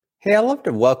Hey, I'd love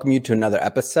to welcome you to another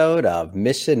episode of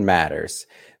Mission Matters.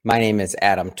 My name is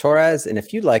Adam Torres, and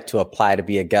if you'd like to apply to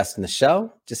be a guest in the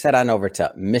show, just head on over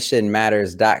to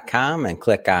missionmatters.com and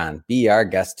click on Be Our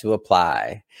Guest to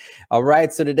Apply. All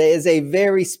right, so today is a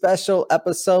very special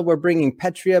episode. We're bringing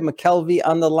Petria McKelvey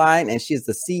on the line, and she's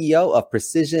the CEO of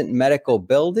Precision Medical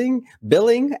Billing.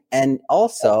 And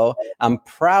also, I'm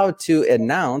proud to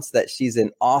announce that she's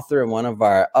an author in one of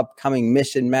our upcoming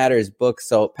Mission Matters books.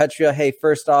 So Petria, hey,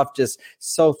 first off, just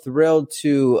so thrilled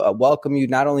to welcome you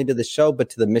not only to the show, but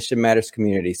to the Mission Matters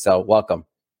community. So welcome.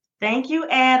 Thank you,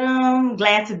 Adam.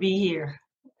 Glad to be here.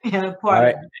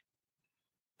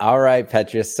 All right,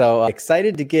 Petria. So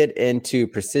excited to get into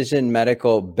Precision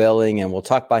Medical Billing, and we'll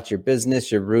talk about your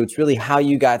business, your roots, really how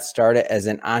you got started as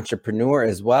an entrepreneur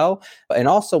as well. And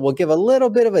also we'll give a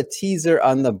little bit of a teaser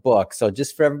on the book. So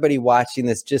just for everybody watching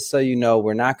this, just so you know,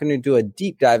 we're not going to do a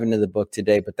deep dive into the book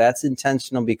today, but that's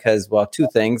intentional because, well, two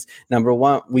things. Number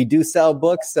one, we do sell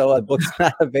books, so a book's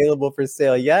not available for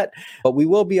sale yet, but we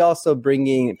will be also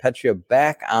bringing Petria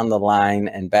back on the line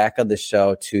and back on the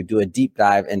show to do a deep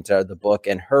dive into the book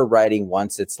and her writing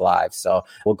once it's live. So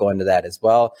we'll go into that as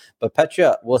well. But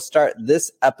Petria, we'll start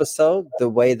this episode the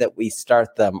way that we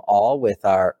start them all with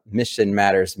our Mission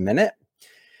Matters Minute.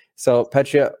 So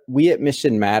Petria, we at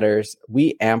Mission Matters,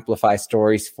 we amplify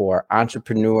stories for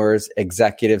entrepreneurs,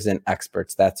 executives, and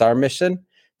experts. That's our mission.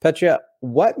 Petria,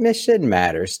 what mission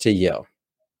matters to you?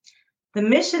 The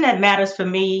mission that matters for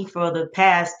me for the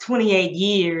past 28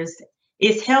 years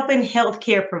is helping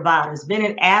healthcare providers, being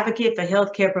an advocate for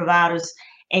healthcare providers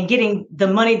and getting the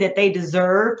money that they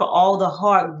deserve for all the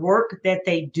hard work that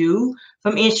they do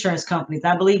from insurance companies.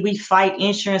 I believe we fight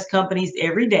insurance companies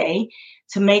every day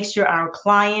to make sure our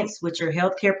clients, which are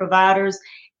healthcare providers,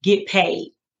 get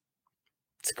paid.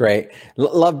 It's great.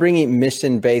 Love bringing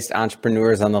mission-based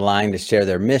entrepreneurs on the line to share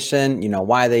their mission,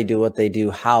 why they do what they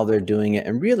do, how they're doing it,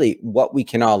 and really what we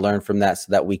can all learn from that so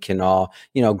that we can all,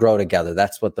 grow together.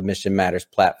 That's what the Mission Matters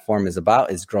platform is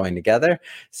about, is growing together.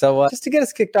 So just to get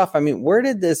us kicked off, where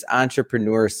did this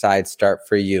entrepreneur side start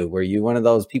for you? Were you one of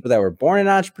those people that were born an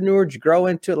entrepreneur? Did you grow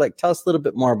into it? Tell us a little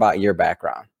bit more about your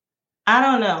background. I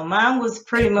don't know. Mine was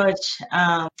pretty much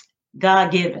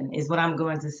God-given is what I'm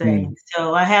going to say.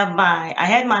 So I had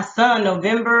my son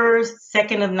November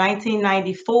 2nd of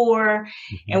 1994.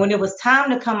 And when it was time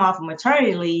to come off of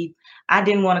maternity leave, I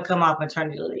didn't want to come off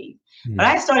maternity leave. But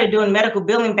I started doing medical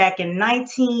billing back in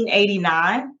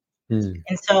 1989.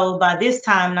 And so by this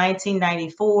time,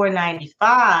 1994,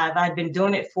 95, I'd been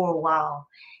doing it for a while.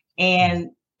 And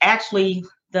actually,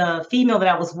 the female that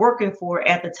I was working for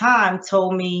at the time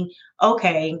told me,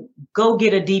 okay, go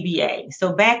get a DBA.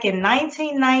 So back in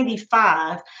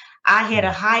 1995, I had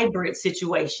a hybrid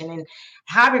situation, and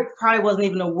hybrid probably wasn't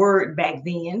even a word back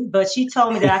then, but she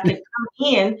told me that I could come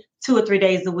in 2 or 3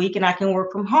 days a week and I can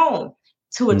work from home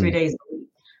 2 or 3 days a week.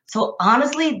 So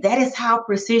honestly, that is how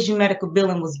Precision Medical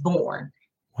Billing was born.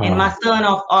 Wow. And my son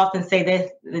often say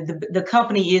that the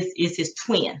company is his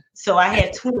twin. So I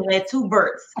had two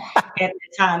births at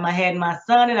the time. I had my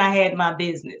son and I had my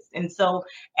business. And so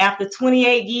after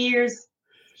 28 years,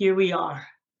 here we are.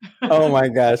 Oh my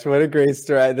gosh, what a great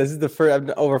story. This is the first, I've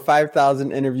over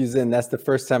 5,000 interviews in. That's the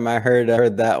first time I heard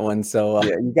that one. So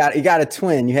you got a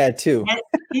twin. You had two.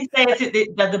 He said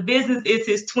that the business is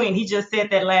his twin. He just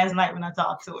said that last night when I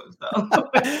talked to him.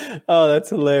 So. Oh, that's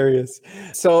hilarious.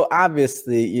 So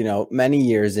obviously, many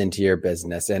years into your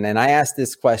business. And I asked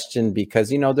this question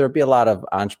because, there'll be a lot of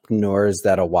entrepreneurs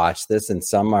that'll watch this, and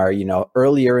some are,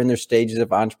 earlier in their stages of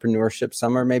entrepreneurship.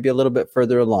 Some are maybe a little bit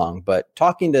further along, but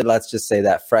talking to, let's just say,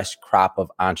 that fresh crop of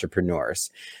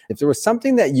entrepreneurs, if there was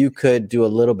something that you could do a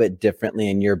little bit differently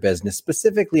in your business,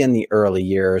 specifically in the early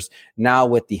years, now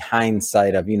with the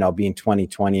hindsight of, being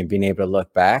 2020 and being able to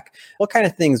look back, what kind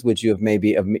of things would you have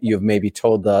maybe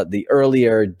told the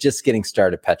earlier, just getting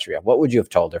started Petria? What would you have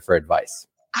told her for advice?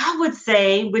 I would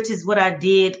say, which is what I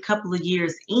did a couple of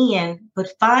years in,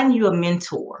 but find you a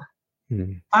mentor.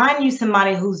 Find you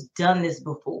somebody who's done this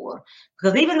before.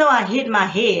 Because even though I hit my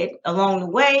head along the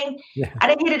way, I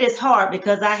didn't hit it as hard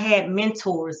because I had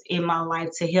mentors in my life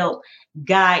to help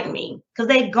guide me because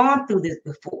they've gone through this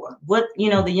before. What,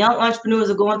 the young entrepreneurs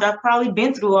are going through, I've probably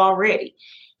been through already.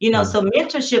 So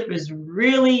mentorship is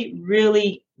really,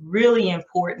 really, really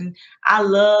important. I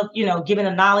love, giving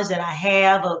the knowledge that I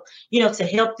have of, to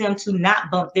help them to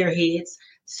not bump their heads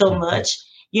so much,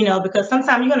 because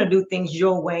sometimes you're going to do things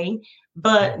your way.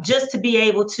 But just to be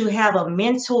able to have a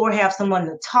mentor, have someone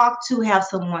to talk to, have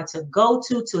someone to go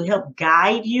to help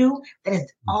guide you that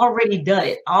has already done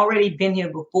it, already been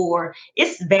here before,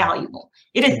 it's valuable.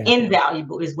 It is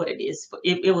invaluable is what it is.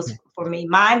 It was for me.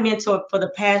 My mentor for the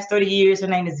past 30 years, her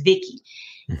name is Vicki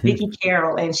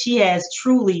Carroll, and she has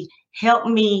truly helped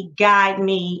me, guide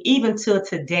me, even till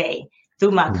today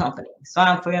through my company. So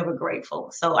I'm forever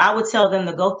grateful. So I would tell them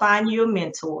to go find you a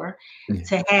mentor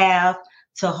to have,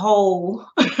 to hold,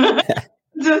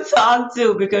 to talk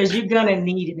to, because you're going to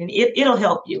need it, and it'll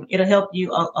help you. It'll help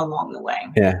you along the way.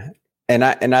 Yeah. And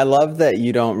I love that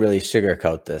you don't really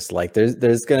sugarcoat this. Like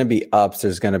there's going to be ups,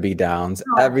 there's going to be downs,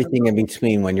 everything in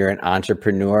between when you're an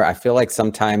entrepreneur. I feel like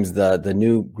sometimes the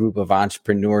new group of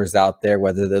entrepreneurs out there,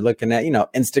 whether they're looking at,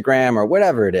 Instagram or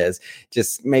whatever it is,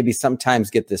 just maybe sometimes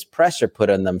get this pressure put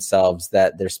on themselves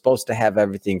that they're supposed to have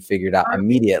everything figured out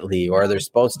immediately, or they're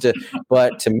supposed to.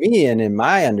 But to me, and in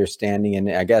my understanding,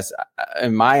 and I guess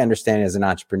in my understanding as an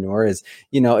entrepreneur is,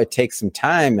 it takes some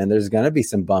time and there's going to be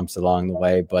some bumps along the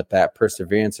way, but that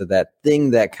perseverance, or that thing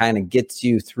that kind of gets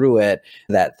you through it,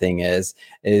 that thing is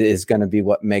going to be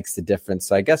what makes the difference.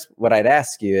 So I guess what I'd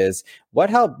ask you is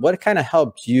what kind of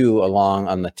helped you along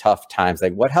on the tough times?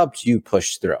 Like what helped you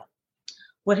push through?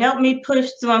 What helped me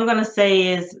push through, I'm going to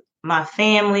say, is my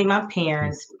family, my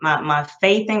parents, my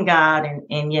faith in God,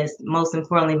 and yes, most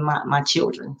importantly, my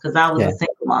children, because I was a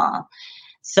single mom.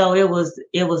 So it was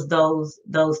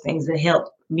those things that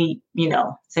helped me,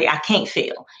 say I can't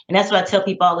fail. And that's what I tell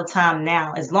people all the time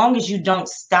now. As long as you don't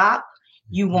stop,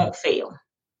 you won't fail.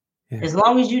 As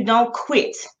long as you don't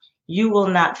quit, you will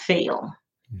not fail.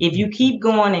 If you keep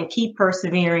going and keep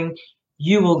persevering,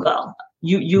 you will go.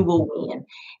 You will win.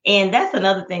 And that's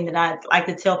another thing that I like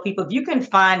to tell people. If you can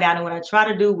find out, and what I try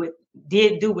to do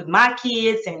with my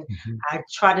kids, and I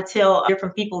try to tell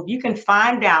different people, if you can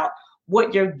find out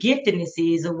what your giftedness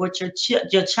is, or what your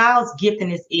child's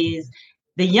giftedness is,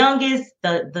 the youngest,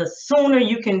 the sooner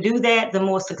you can do that, the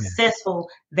more successful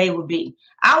they will be.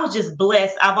 I was just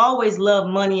blessed. I've always loved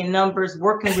money and numbers,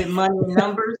 working with money and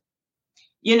numbers,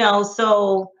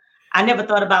 so I never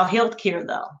thought about healthcare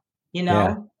though,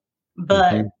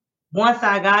 but once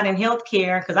I got in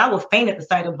healthcare, because I would faint at the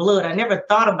sight of blood, I never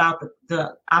thought about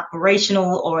the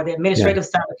operational or the administrative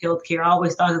side of healthcare. I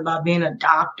always thought about being a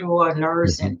doctor or a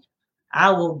nurse, and I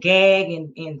will gag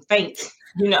and faint,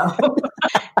 and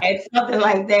something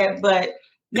like that, but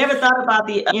never thought about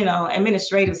the,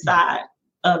 administrative side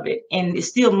of it. And it's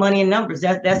still money and numbers.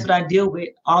 That's what I deal with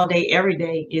all day, every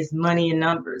day, is money and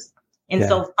numbers. And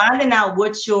so finding out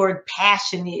what your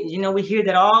passion is, we hear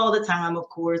that all the time, of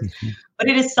course, but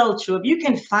it is so true. If you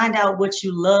can find out what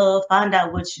you love, find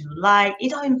out what you like, it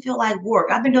don't even feel like work.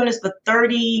 I've been doing this for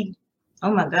 30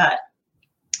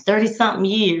 something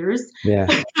years. Yeah.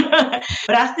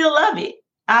 But I still love it.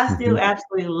 I still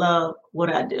absolutely love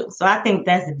what I do. So I think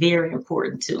that's very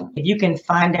important too. If you can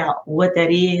find out what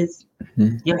that is,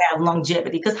 you'll have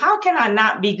longevity. Because how can I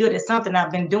not be good at something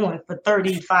I've been doing for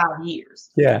 35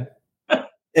 years? Yeah.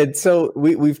 And so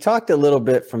we've talked a little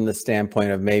bit from the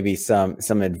standpoint of maybe some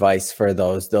advice for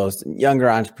those younger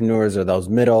entrepreneurs, or those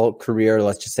middle career,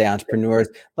 let's just say, entrepreneurs.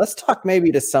 Let's talk maybe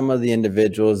to some of the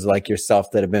individuals like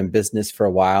yourself that have been in business for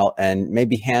a while, and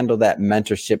maybe handle that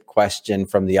mentorship question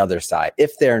from the other side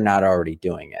if they're not already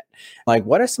doing it. Like,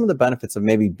 what are some of the benefits of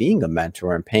maybe being a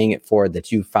mentor and paying it forward that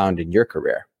you found in your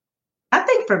career? I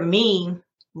think for me,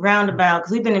 roundabout,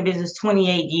 because we've been in business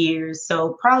 28 years.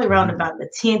 So probably roundabout the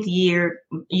 10th year,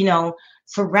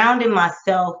 surrounding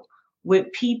myself with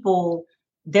people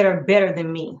that are better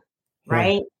than me,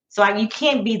 right? So you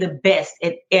can't be the best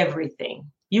at everything.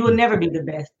 You will never be the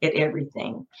best at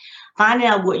everything. Finding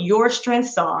out what your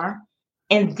strengths are,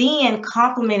 and then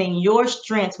complementing your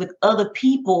strengths with other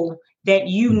people that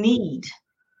you need.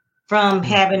 From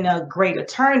having a great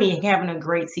attorney, having a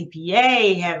great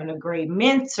CPA, having a great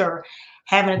mentor,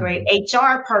 having a great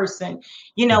HR person,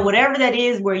 whatever that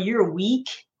is where you're weak.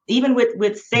 Even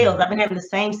with sales, I've been having the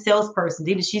same salesperson.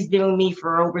 Even she's been with me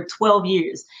for over 12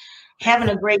 years. Having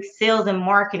a great sales and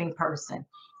marketing person,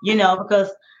 because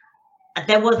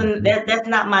that's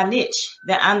not my niche.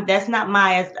 That's not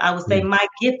my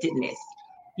giftedness.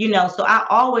 So I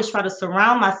always try to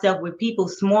surround myself with people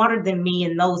smarter than me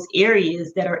in those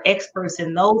areas, that are experts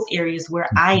in those areas where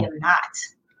I am not.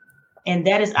 And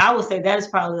I would say that is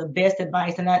probably the best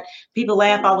advice. And people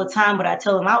laugh all the time, but I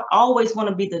tell them I always want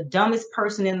to be the dumbest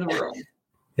person in the room.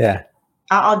 Yeah.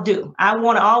 I'll do. I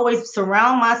want to always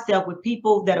surround myself with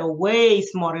people that are way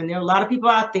smarter. And there are a lot of people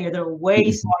out there that are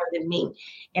way smarter than me.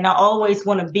 And I always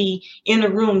want to be in the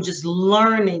room, just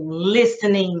learning,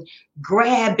 listening,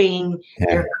 grabbing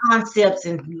their concepts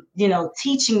and,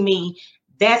 teaching me.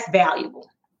 That's valuable.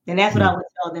 And that's what I would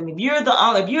tell them. If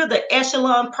you're the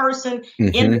echelon person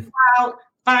in the crowd,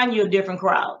 find you a different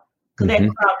crowd, because that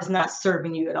crowd is not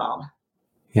serving you at all.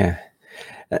 Yeah.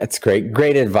 That's great.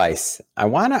 Great advice. I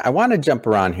wanna jump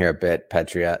around here a bit,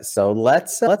 Petria. So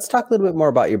let's talk a little bit more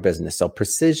about your business. So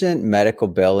Precision Medical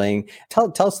Billing.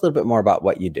 Tell us a little bit more about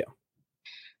what you do.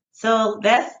 So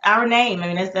that's our name.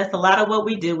 I mean, that's a lot of what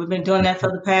we do. We've been doing that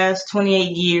for the past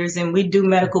 28 years, and we do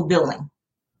medical billing,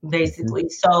 basically.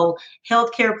 So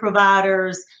healthcare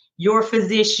providers, your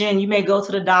physician, you may go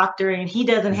to the doctor and he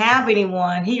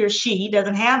or she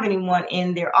doesn't have anyone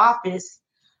in their office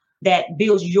that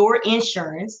bills your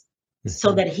insurance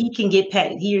so that he can get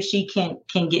paid. He or she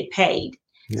can get paid.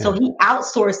 Yeah. So he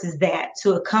outsources that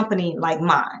to a company like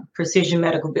mine, Precision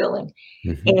Medical Billing.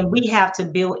 And we have to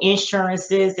bill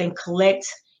insurances and collect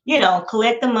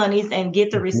the monies and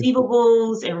get the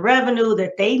receivables and revenue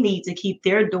that they need to keep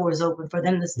their doors open for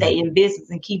them to stay in business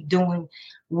and keep doing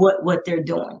what they're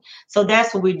doing. So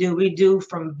that's what we do. We do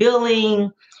from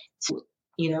billing to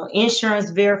insurance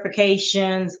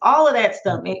verifications, all of that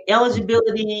stuff,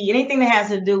 eligibility, anything that has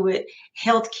to do with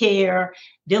healthcare,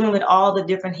 dealing with all the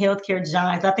different healthcare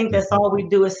giants. I think that's all we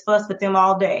do is fuss with them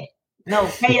all day. No,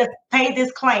 pay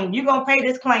this claim. You're going to pay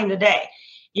this claim today.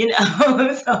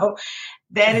 So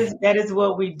that is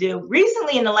what we do.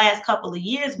 Recently, in the last couple of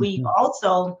years, we've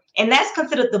also, and that's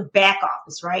considered the back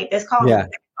office, right? That's called the back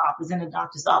office in the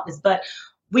doctor's office. But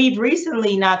we've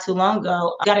recently, not too long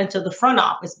ago, got into the front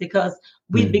office because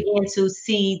we began to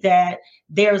see that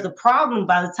there's a problem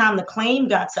by the time the claim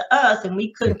got to us and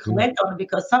we couldn't collect on it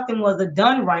because something wasn't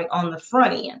done right on the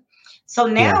front end. So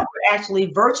now we're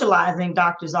actually virtualizing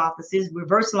doctors' offices. We're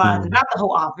virtualizing not the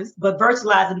whole office, but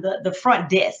virtualizing the front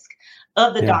desk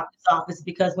of the doctor's office,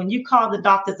 because when you call the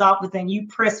doctor's office and you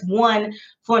press 1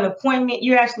 for an appointment,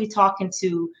 you're actually talking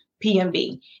to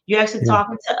PMB. You're actually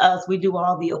talking to us. We do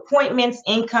all the appointments,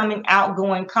 incoming,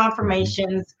 outgoing,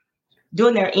 confirmations,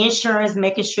 doing their insurance,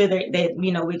 making sure that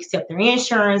we accept their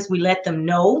insurance. We let them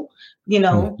know,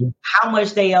 how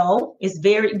much they owe. It's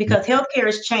because healthcare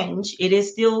has changed. It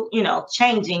is still,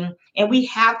 changing, and we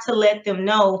have to let them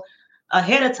know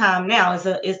ahead of time. Now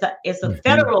it's a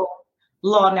federal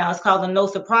law now. It's called the No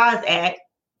Surprise Act.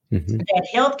 That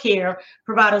healthcare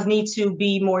providers need to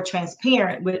be more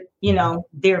transparent with,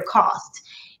 their cost.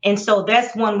 And so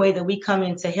that's one way that we come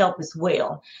in to help as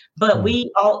well. But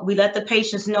we let the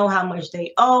patients know how much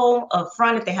they owe up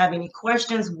front. If they have any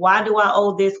questions, why do I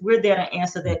owe this? We're there to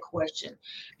answer that question.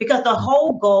 Because the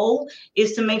whole goal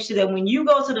is to make sure that when you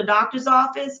go to the doctor's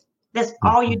office, that's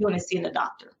all you're doing is seeing the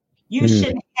doctor. You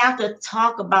shouldn't have to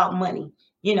talk about money,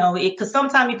 because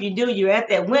sometimes if you do, you're at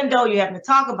that window, you're having to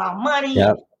talk about money.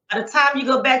 Yep. By the time you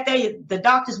go back there, the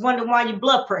doctor's wondering why your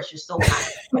blood pressure's so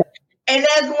high. And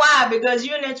that's why, because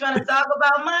you're in there trying to talk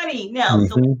about money. Now,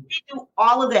 so we do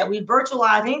all of that. We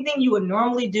virtualize anything you would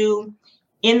normally do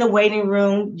in the waiting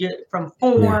room, from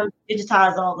forms,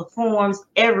 digitize all the forms,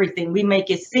 everything. We make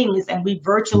it seamless, and we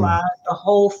virtualize the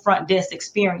whole front desk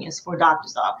experience for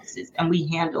doctors' offices, and we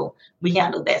handle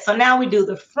that. So now we do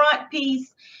the front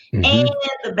piece and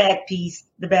the back piece,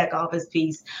 the back office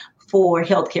piece for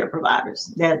healthcare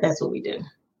providers. That's what we do.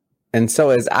 And so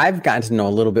as I've gotten to know a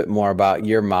little bit more about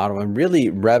your model and really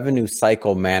revenue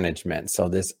cycle management, so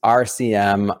this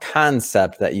RCM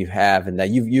concept that you have and that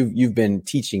you've been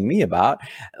teaching me about,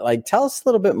 like, tell us a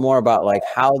little bit more about like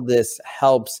how this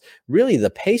helps really the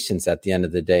patients at the end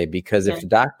of the day, because if the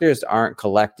doctors aren't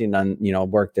collecting on,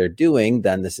 work they're doing,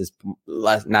 then this is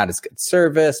not as good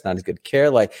service, not as good care.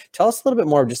 Like, tell us a little bit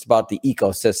more just about the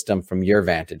ecosystem from your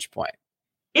vantage point.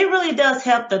 It really does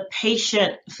help the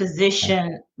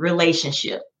patient-physician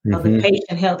relationship of the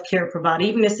patient healthcare provider.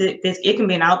 Even if it can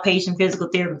be an outpatient physical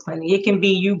therapy clinic. It can be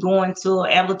you going to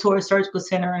an ambulatory surgical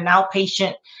center, an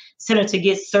outpatient center to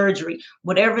get surgery,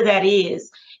 whatever that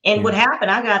is. And what happened,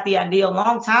 I got the idea a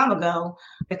long time ago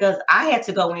because I had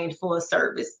to go in for a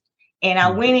service. And I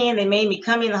went in, they made me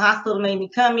come in, the hospital made me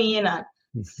come in, I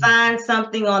sign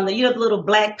something on the little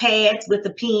black pads with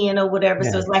the pen or whatever.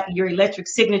 So it's like your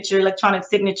electronic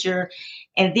signature.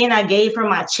 And then I gave her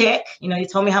my check. He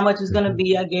told me how much it was going to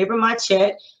be. I gave her my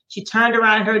check. She turned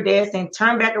around at her desk and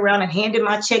turned back around and handed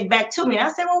my check back to me. And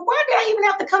I said, well, why did I even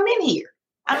have to come in here?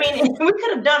 I mean, we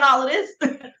could have done all of this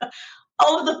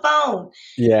over the phone.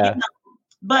 Yeah.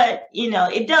 But,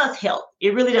 it does help.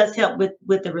 It really does help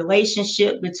with the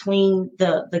relationship between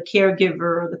the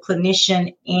caregiver, the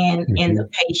clinician, and the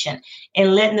patient,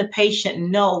 and letting the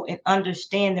patient know and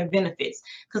understand their benefits.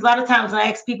 Because a lot of times when I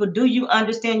ask people, do you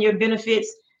understand your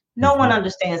benefits? No one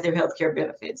understands their healthcare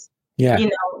benefits. Yeah.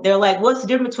 They're like, what's the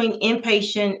difference between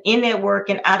inpatient, in-network,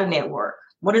 and out-of-network?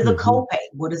 What is a copay?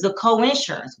 What is a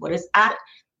co-insurance? What is out?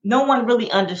 No one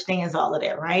really understands all of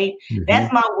that, right?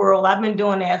 That's my world. I've been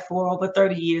doing that for over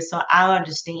 30 years, so I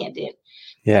understand it.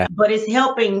 Yeah. But it's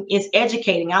helping, it's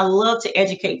educating. I love to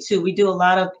educate too. We do a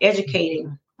lot of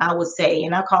educating, I would say,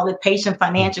 and I call it patient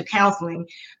financial counseling,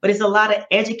 but it's a lot of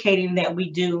educating that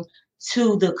we do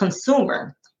to the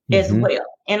consumer as well.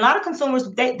 And a lot of consumers,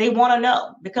 they want to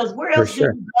know, because where else do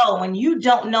you go when you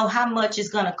don't know how much it's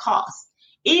going to cost?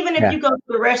 Even if you go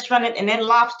to a restaurant and that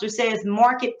lobster says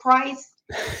market price,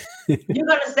 you're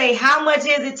going to say, how much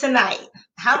is it tonight?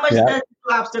 How much does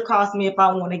lobster cost me if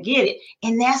I want to get it?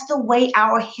 And that's the way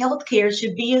our healthcare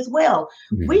should be as well.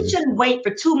 We shouldn't wait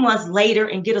for 2 months later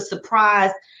and get a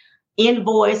surprise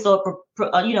invoice or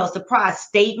surprise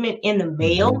statement in the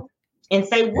mail and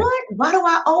say, what? Why do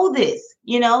I owe this?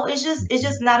 It's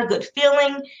just not a good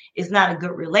feeling. It's not a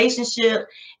good relationship,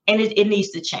 and it needs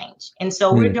to change. And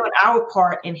so we're doing our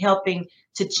part in helping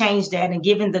to change that and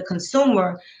giving the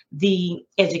consumer the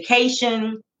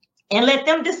education and let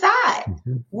them decide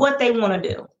what they want to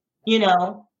do,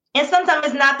 And sometimes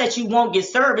it's not that you won't get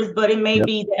service, but it may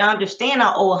be that I understand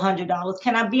I owe $100.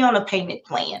 Can I be on a payment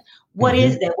plan? What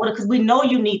is that? Because we know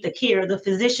you need the care. The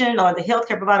physician or the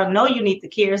healthcare provider know you need the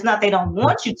care. It's not they don't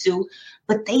want you to,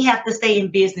 but they have to stay in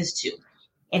business too.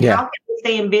 And how can they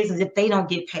stay in business if they don't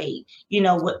get paid,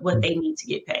 what they need to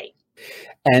get paid?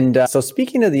 And so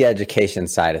speaking of the education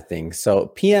side of things,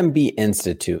 so PMB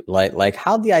Institute, like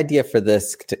how the idea for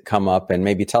this to come up, and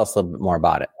maybe tell us a little bit more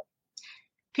about it.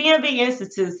 PMB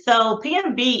Institute. So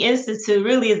PMB Institute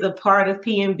really is a part of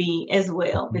PMB as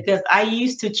well, because I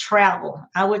used to travel.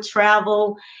 I would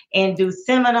travel and do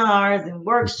seminars and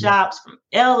workshops from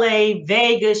LA,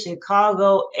 Vegas,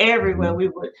 Chicago, everywhere. We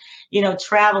would,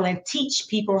 travel and teach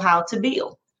people how to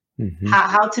bill.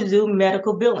 How to do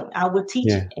medical billing. I would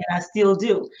teach it, and I still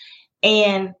do.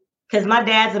 And because my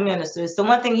dad's a minister, so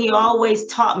one thing he always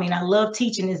taught me, and I love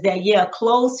teaching, is that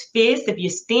closed fist, if you're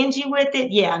stingy with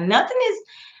it, nothing is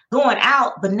going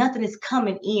out, but nothing is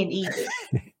coming in either.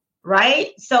 Right?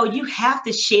 So you have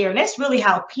to share. And that's really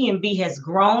how PMB has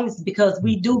grown, is because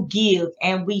we do give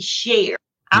and we share.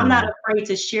 I'm not afraid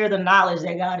to share the knowledge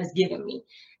that God has given me.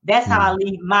 That's how I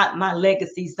leave my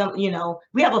legacy.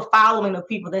 We have a following of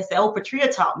people that say, oh,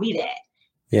 Patria taught me that.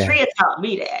 Patria taught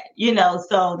me that,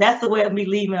 so that's the way of me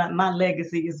leaving my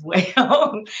legacy as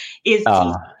well, is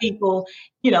teaching people,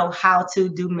 how to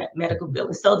do medical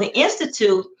billing. So the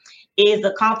Institute is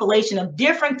a compilation of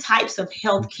different types of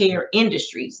healthcare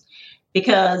industries,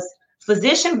 because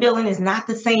physician billing is not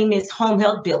the same as home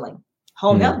health billing.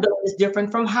 Home health billing is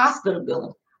different from hospital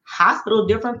billing. Hospital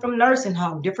different from nursing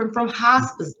home, different from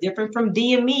hospice, different from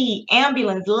DME,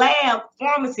 ambulance, lab,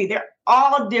 pharmacy. They're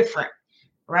all different,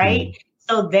 right?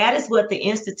 So that is what the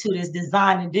Institute is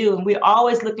designed to do. And we're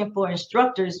always looking for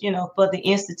instructors, for the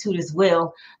Institute as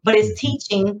well. But it's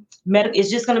teaching medical.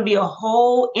 It's just going to be a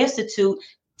whole institute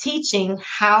teaching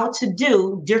how to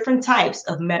do different types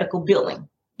of medical billing,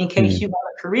 in case you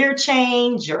want a career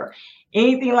change or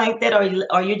anything like that,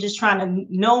 or you're just trying to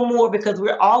know more, because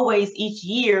we're always, each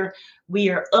year, we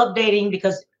are updating,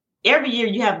 because every year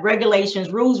you have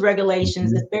rules,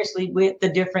 regulations, especially with the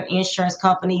different insurance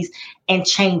companies, and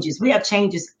changes. We have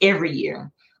changes every year.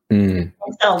 And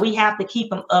so we have to keep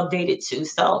them updated too.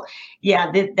 So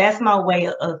that's my way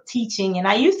of teaching. And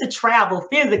I used to travel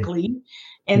physically.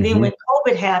 And then when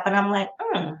COVID happened, I'm like,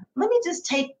 let me just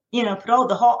take, put all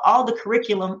the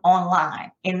curriculum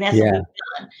online. And that's what we've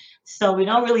done. So we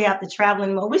don't really have to travel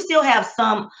anymore. We still have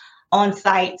some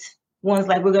on-site ones,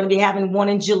 like we're going to be having one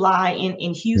in July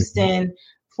in Houston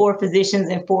for physicians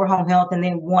and for home health, and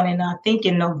then one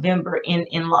in November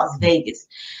in Las Vegas.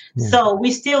 So I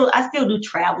still do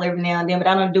travel every now and then, but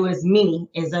I don't do as many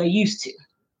as I used to,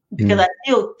 because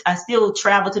I still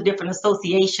travel to different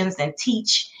associations and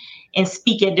teach and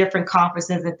speak at different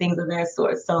conferences and things of that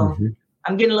sort. So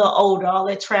I'm getting a little older. All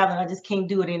that traveling, I just can't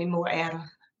do it anymore, Adam.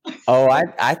 Oh,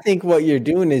 I think what you're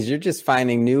doing is you're just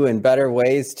finding new and better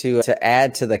ways to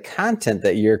add to the content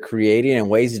that you're creating and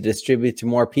ways to distribute to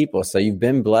more people. So you've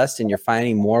been blessed and you're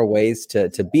finding more ways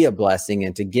to be a blessing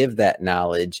and to give that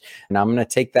knowledge. And I'm going to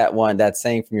take that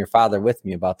saying from your father with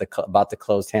me about the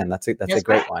closed hand. That's a great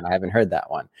right. one. I haven't heard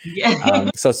that one. Yeah.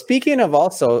 So speaking of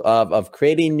also of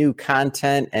creating new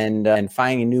content and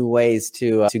finding new ways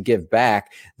to give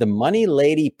back, the Money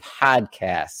Lady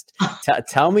podcast.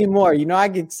 Tell me more. You know, I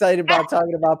get excited about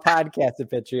talking about podcasts,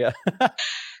 Petria.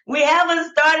 We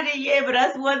haven't started it yet, but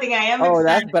that's one thing I am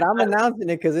excited but I'm announcing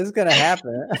it because it's going to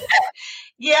happen.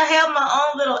 Yeah, I have my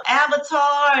own little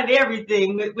avatar and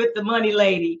everything with the Money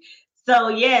Lady. So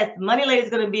yes, Money Lady is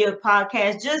going to be a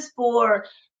podcast just for,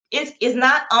 it's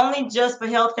not only just for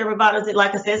healthcare providers.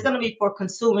 Like I said, it's going to be for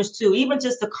consumers too, even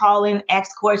just to call in,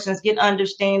 ask questions, get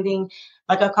understanding.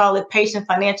 Like I call it patient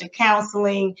financial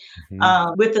counseling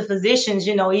with the physicians,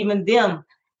 you know, even them,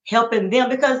 helping them,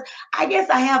 because I guess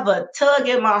I have a tug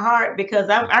in my heart because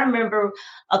I remember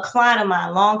a client of mine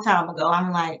a long time ago.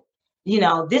 I'm like, you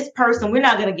know, this person, we're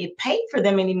not going to get paid for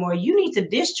them anymore. You need to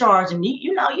discharge and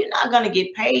you know, you're not going to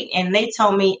get paid. And they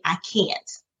told me, I can't.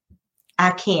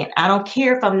 I don't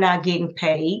care if I'm not getting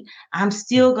paid. I'm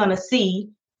still going to see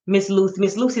Miss Lucy.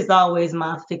 Miss Lucy's always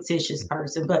my fictitious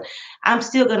person, but I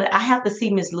have to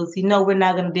see Miss Lucy. No, we're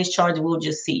not going to discharge her. We'll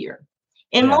just see her.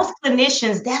 And most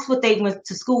clinicians, that's what they went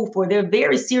to school for. They're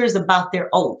very serious about their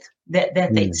oath that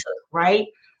they took, right?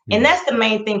 And that's the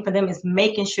main thing for them, is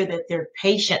making sure that their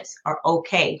patients are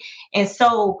okay. And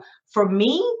so for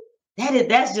me,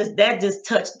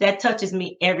 that touches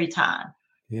me every time.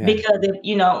 Yeah. Because if,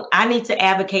 you know, I need to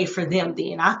advocate for them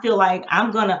then. I feel like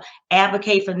I'm going to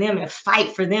advocate for them and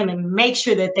fight for them and make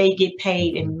sure that they get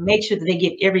paid and make sure that they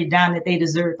get every dime that they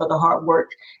deserve for the hard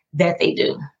work that they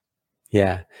do.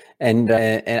 Yeah. And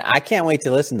I can't wait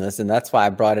to listen to this. And that's why I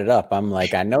brought it up. I'm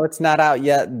like, I know it's not out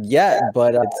yet,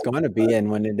 but it's going to be.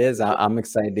 And when it is, I'm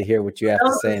excited to hear what you have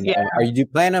to say. And are you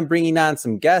planning on bringing on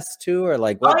some guests too? Or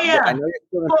like, what? Oh, yeah. I know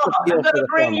you're I'm going to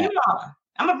bring you on.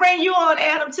 I'm going to bring you on,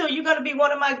 Adam, too. You're going to be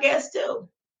one of my guests, too.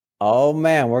 Oh,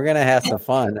 man, we're going to have some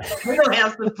fun. We're going to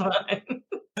have some fun.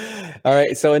 All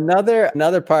right. So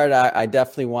another part I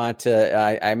definitely want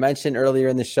to, I mentioned earlier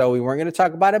in the show, we weren't going to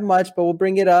talk about it much, but we'll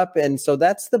bring it up. And so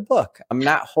that's the book. I'm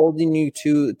not holding you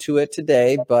to it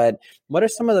today, but what are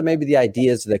some of maybe the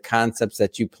ideas, the concepts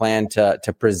that you plan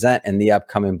to present in the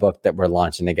upcoming book that we're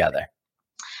launching together?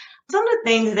 Some of the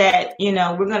things that, you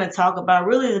know, we're going to talk about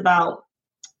really is about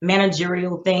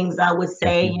managerial things, I would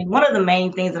say. And one of the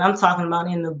main things that I'm talking about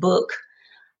in the book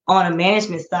on a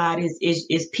management side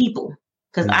is people,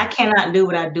 because I cannot do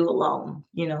what I do alone.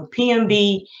 You know,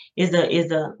 PMB is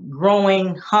a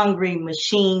growing, hungry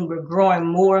machine. We're growing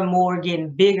more and more, getting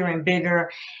bigger and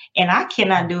bigger, and I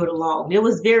cannot do it alone. It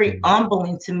was very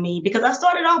humbling to me because I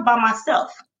started off by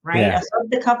myself, right? Yeah. I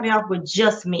started the company off with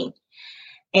just me,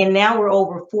 and now we're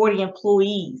over 40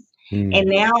 employees. And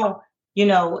now, you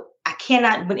know, I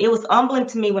cannot, but it was humbling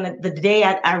to me when the day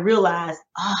I realized,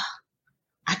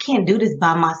 I can't do this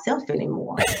by myself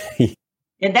anymore.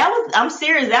 And I'm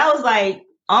serious. That was like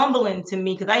humbling to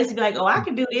me, because I used to be like, oh, I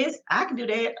can do this. I can do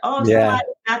that. Oh, somebody's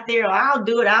not there. I'll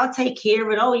do it. I'll take care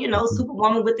of it. Oh, you know,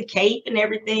 Superwoman with the cape and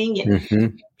everything.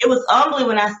 And it was humbling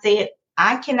when I said,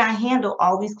 I cannot handle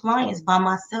all these clients by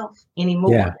myself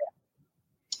anymore. Yeah.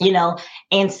 You know,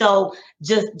 and so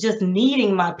just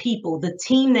needing my people, the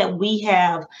team that we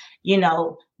have, you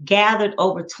know, gathered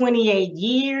over 28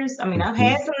 years. I mean, I've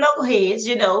had some knuckleheads,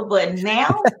 you know, but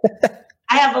now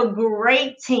I have a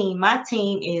great team. My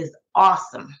team is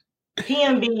awesome.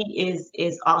 PMB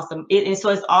is awesome. And so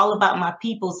it's all about my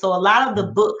people. So a lot of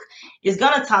the book is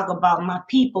going to talk about my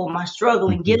people, my struggle,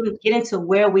 and get into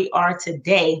where we are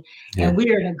today. Yeah. And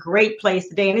we're in a great place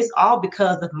today. And it's all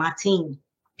because of my team.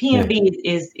 PMB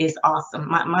is awesome.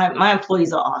 My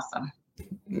employees are awesome.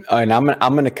 And I'm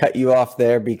gonna cut you off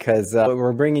there because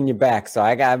we're bringing you back. So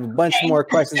I got a bunch more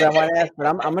questions I want to ask, but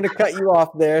I'm gonna cut you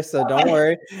off there. So don't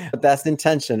worry, but that's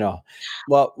intentional.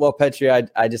 Well, Petria,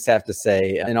 I just have to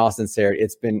say, in all sincerity,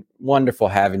 it's been wonderful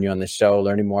having you on the show,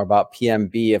 learning more about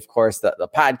PMB. Of course, the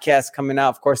podcast coming out.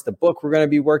 Of course, the book we're going to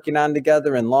be working on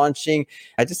together and launching.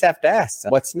 I just have to ask,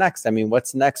 what's next? I mean,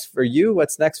 what's next for you?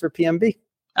 What's next for PMB?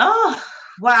 Oh.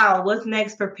 Wow, what's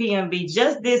next for PMB?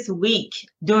 Just this week,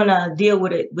 doing a deal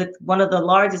with one of the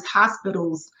largest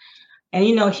hospitals. And,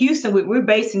 you know, Houston, we're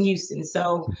based in Houston.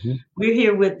 So we're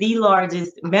here with the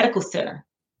largest medical center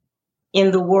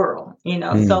in the world, you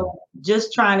know. So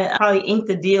just trying to probably ink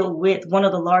the deal with one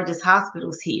of the largest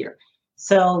hospitals here.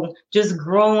 So just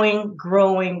growing,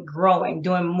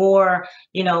 doing more,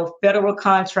 federal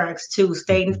contracts too,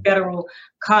 state and federal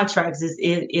contracts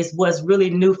is what's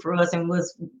really new for us and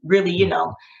was really,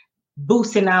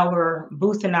 boosting our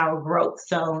growth.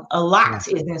 So a lot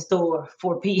is in store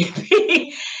for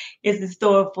PNB. It's in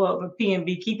store for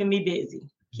PNB, keeping me busy.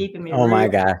 Keeping me. Oh my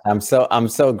gosh. I'm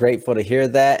so grateful to hear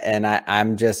that. And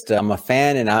I'm a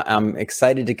fan, and I'm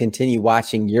excited to continue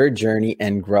watching your journey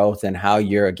and growth and how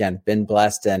you're, again, been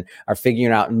blessed and are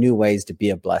figuring out new ways to be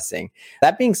a blessing.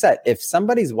 That being said, if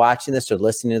somebody's watching this or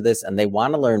listening to this and they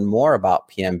want to learn more about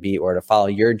PNB or to follow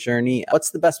your journey, what's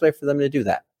the best way for them to do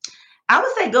that? I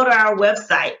would say go to our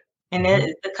website, and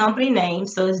it's the company name.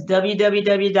 So it's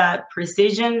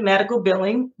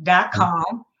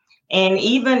www.precisionmedicalbilling.com. And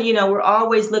even, we're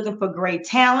always looking for great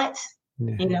talent.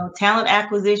 Talent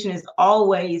acquisition is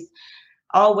always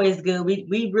good.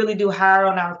 We really do hire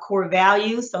on our core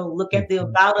values. So look at the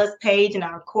About Us page and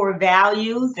our core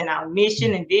values and our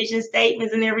mission and vision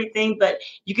statements and everything. But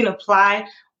you can apply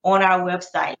on our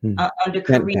website under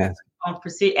career at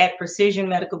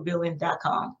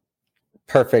precisionmedicalbilling.com.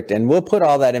 Perfect. And we'll put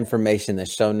all that information in the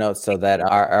show notes so that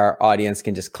our audience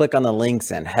can just click on the links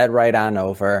and head right on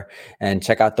over and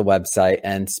check out the website.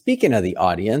 And speaking of the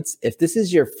audience, if this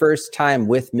is your first time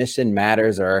with Mission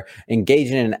Matters or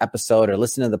engaging in an episode or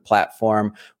listening to the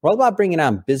platform, we're all about bringing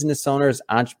on business owners,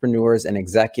 entrepreneurs, and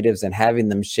executives and having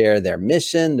them share their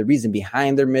mission, the reason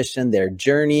behind their mission, their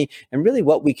journey, and really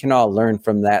what we can all learn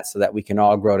from that so that we can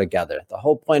all grow together. The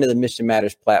whole point of the Mission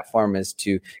Matters platform is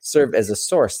to serve as a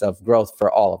source of growth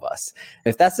for all of us.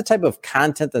 If that's the type of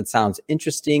content that sounds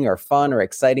interesting or fun or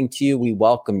exciting to you, we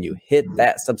welcome you. Hit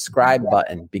that subscribe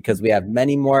button because we have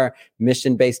many more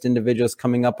mission-based individuals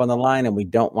coming up on the line, and we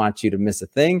don't want you to miss a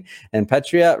thing. And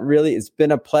Petria, really, it's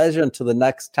been a pleasure. Until the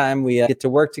next time we get to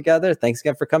work together. Thanks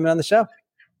again for coming on the show.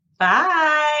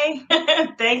 Bye.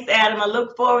 Thanks, Adam. I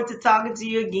look forward to talking to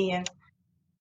you again.